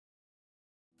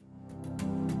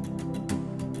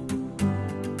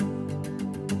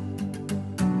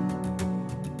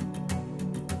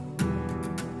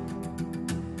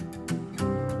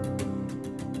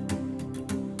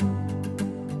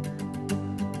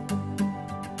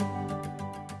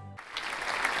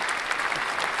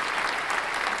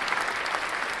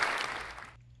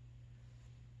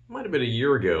have been a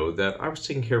year ago that I was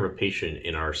taking care of a patient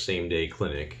in our same-day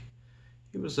clinic.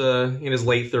 He was in his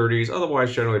late 30s,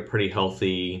 otherwise generally pretty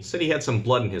healthy. Said he had some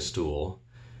blood in his stool.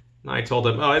 And I told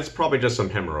him, oh, it's probably just some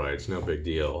hemorrhoids, no big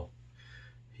deal.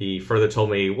 He further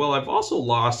told me, well, I've also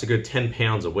lost a good 10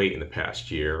 pounds of weight in the past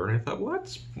year. And I thought, well,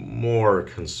 that's more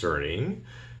concerning.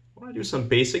 I want to do some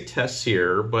basic tests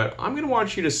here, but I'm going to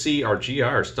want you to see our GI,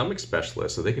 our stomach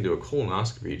specialist, so they can do a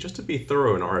colonoscopy just to be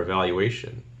thorough in our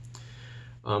evaluation.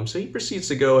 So he proceeds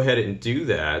to go ahead and do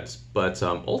that, but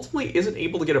ultimately isn't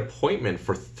able to get an appointment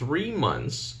for 3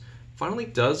 months. Finally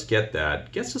does get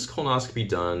that, gets his colonoscopy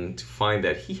done to find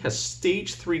that he has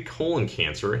stage 3 colon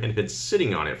cancer and had been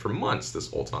sitting on it for months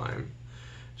this whole time.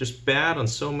 Just bad on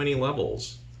so many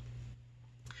levels.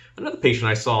 Another patient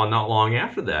I saw not long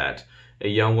after that, a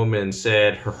young woman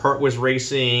said her heart was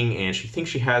racing and she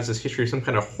thinks she has this history of some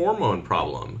kind of hormone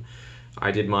problem. I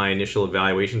did my initial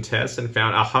evaluation test and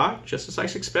found, aha, just as I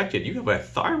expected, you have a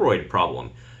thyroid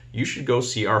problem. You should go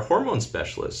see our hormone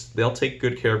specialist. They'll take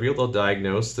good care of you. They'll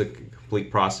diagnose the complete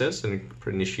process and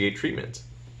initiate treatment.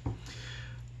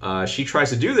 She tries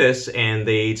to do this and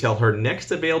they tell her next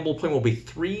available appointment will be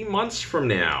 3 months from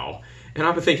now. And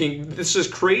I've been thinking, this is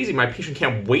crazy. My patient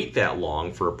can't wait that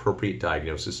long for appropriate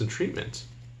diagnosis and treatment.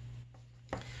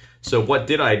 So what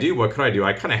did I do? What could I do?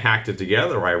 I kind of hacked it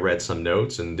together. I read some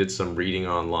notes and did some reading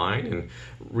online and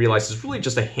realized it's really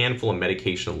just a handful of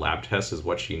medication and lab tests is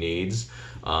what she needs.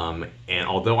 And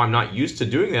although I'm not used to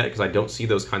doing that because I don't see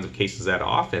those kinds of cases that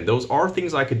often, those are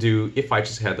things I could do if I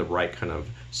just had the right kind of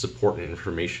support and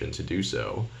information to do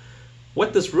so.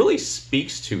 What this really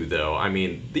speaks to, though, I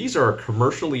mean, these are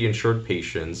commercially insured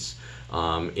patients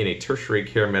in a tertiary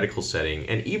care medical setting,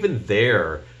 and even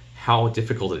there, how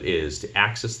difficult it is to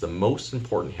access the most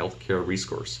important healthcare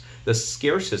resource. The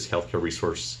scarcest healthcare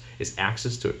resource is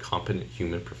access to a competent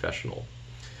human professional.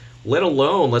 Let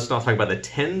alone, let's not talk about the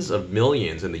tens of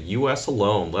millions in the US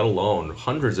alone, let alone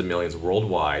hundreds of millions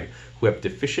worldwide who have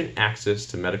deficient access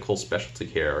to medical specialty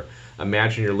care.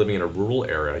 Imagine you're living in a rural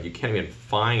area. You can't even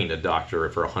find a doctor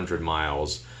for 100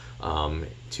 miles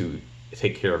to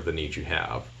take care of the needs you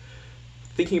have.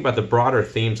 Thinking about the broader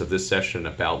themes of this session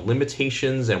about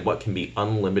limitations and what can be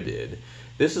unlimited,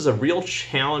 this is a real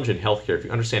challenge in healthcare. If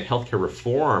you understand healthcare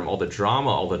reform, all the drama,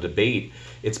 all the debate,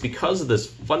 it's because of this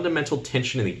fundamental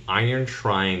tension in the iron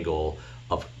triangle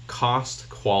of cost,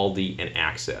 quality, and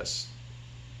access.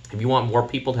 If you want more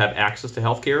people to have access to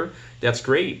healthcare, that's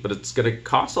great, but it's going to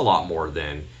cost a lot more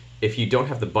then. If you don't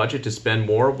have the budget to spend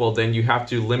more, well, then you have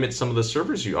to limit some of the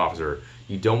services you offer.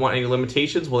 You don't want any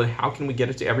limitations? Well, then how can we get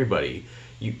it to everybody?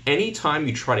 Anytime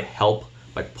you try to help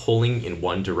by pulling in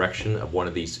one direction of one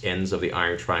of these ends of the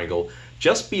iron triangle,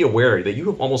 just be aware that you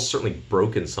have almost certainly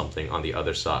broken something on the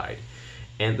other side.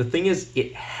 And the thing is,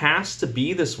 it has to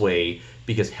be this way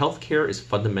because healthcare is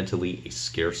fundamentally a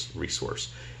scarce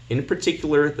resource. In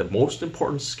particular, the most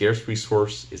important scarce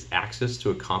resource is access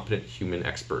to a competent human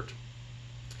expert.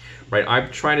 Right? I'm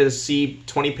trying to see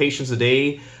 20 patients a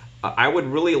day. I would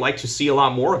really like to see a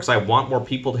lot more because I want more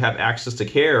people to have access to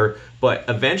care, but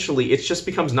eventually it just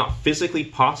becomes not physically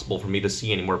possible for me to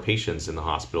see any more patients in the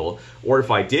hospital, or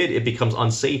if I did, it becomes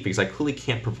unsafe because I clearly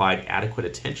can't provide adequate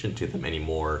attention to them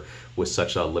anymore with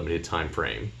such a limited time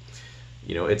frame.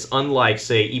 You know, it's unlike,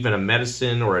 say, even a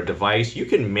medicine or a device. You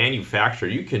can manufacture,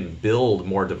 you can build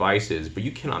more devices, but you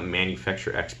cannot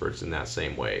manufacture experts in that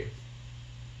same way.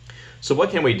 So what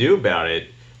can we do about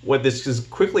it? What this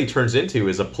quickly turns into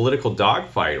is a political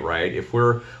dogfight, right? If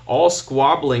we're all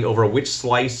squabbling over which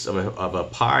slice of a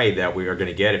pie that we are going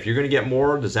to get, if you're going to get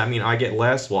more, does that mean I get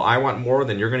less? Well, I want more,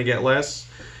 then you're going to get less.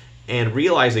 And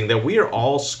realizing that we are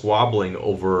all squabbling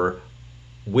over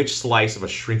which slice of a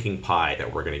shrinking pie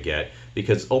that we're going to get,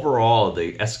 because overall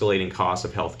the escalating costs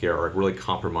of healthcare are really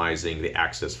compromising the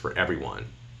access for everyone.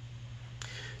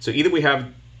 So either we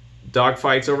have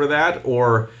dogfights over that,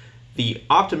 or the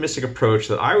optimistic approach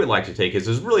that I would like to take is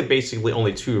there's really basically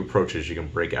only two approaches you can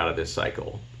break out of this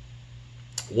cycle.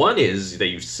 One is that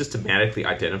you systematically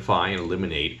identify and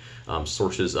eliminate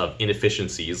sources of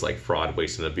inefficiencies like fraud,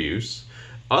 waste, and abuse.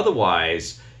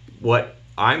 Otherwise, what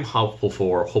I'm hopeful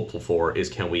for is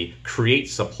can we create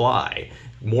supply,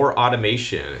 more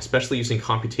automation, especially using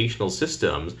computational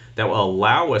systems that will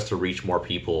allow us to reach more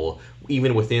people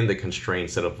even within the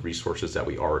constrained set of resources that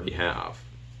we already have.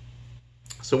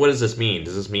 So what does this mean?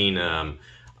 Does this mean I'm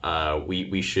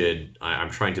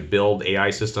trying to build AI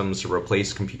systems to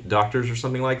replace doctors or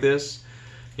something like this?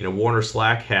 You know, Warner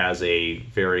Slack has a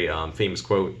very famous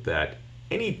quote that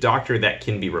any doctor that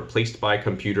can be replaced by a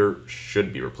computer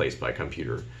should be replaced by a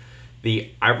computer. The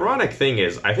ironic thing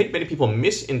is, I think many people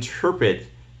misinterpret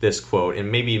this quote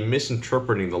and maybe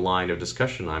misinterpreting the line of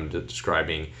discussion I'm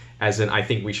describing as in I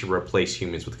think we should replace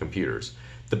humans with computers.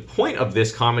 The point of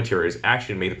this commentary is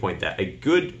actually to make the point that a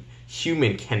good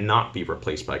human cannot be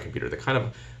replaced by a computer. The kind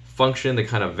of function, the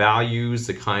kind of values,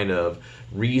 the kind of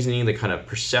reasoning, the kind of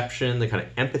perception, the kind of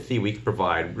empathy we can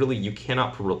provide, really you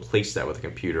cannot replace that with a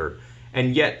computer.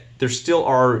 And yet there still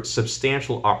are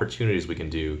substantial opportunities we can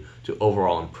do to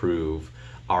overall improve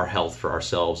our health for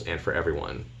ourselves and for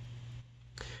everyone.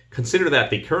 Consider that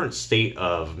the current state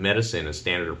of medicine and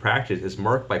standard of practice is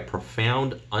marked by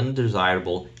profound,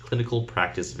 undesirable clinical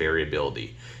practice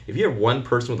variability. If you have one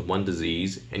person with one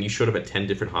disease and you showed up at 10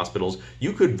 different hospitals,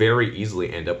 you could very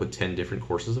easily end up with 10 different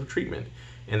courses of treatment.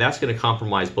 And that's going to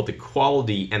compromise both the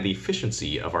quality and the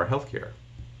efficiency of our healthcare.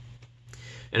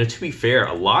 And to be fair,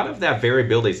 a lot of that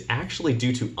variability is actually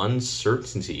due to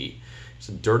uncertainty. It's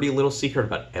a dirty little secret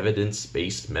about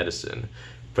evidence-based medicine.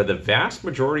 For the vast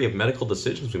majority of medical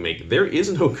decisions we make, there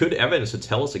is no good evidence to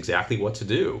tell us exactly what to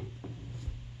do.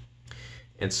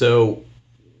 And so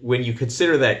when you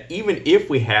consider that even if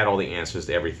we had all the answers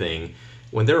to everything,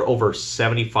 when there are over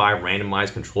 75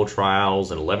 randomized control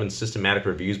trials and 11 systematic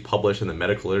reviews published in the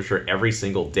medical literature every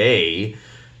single day,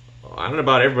 I don't know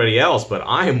about everybody else, but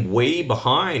I am way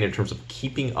behind in terms of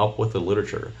keeping up with the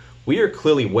literature. We are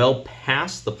clearly well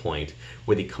past the point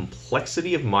where the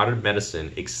complexity of modern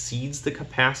medicine exceeds the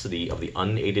capacity of the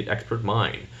unaided expert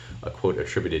mind, a quote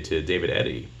attributed to David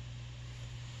Eddy.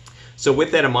 So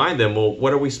with that in mind then, well,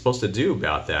 what are we supposed to do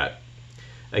about that?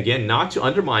 Again, not to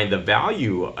undermine the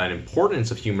value and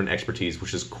importance of human expertise,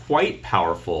 which is quite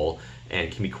powerful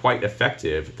and can be quite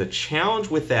effective. The challenge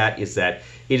with that is that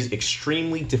it is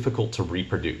extremely difficult to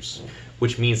reproduce,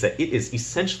 which means that it is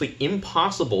essentially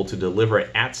impossible to deliver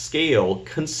at scale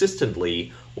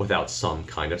consistently without some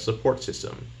kind of support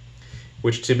system.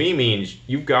 Which to me means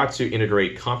you've got to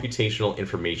integrate computational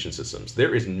information systems.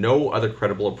 There is no other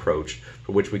credible approach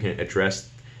for which we can address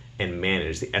and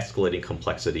manage the escalating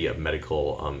complexity of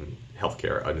medical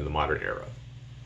healthcare in the modern era.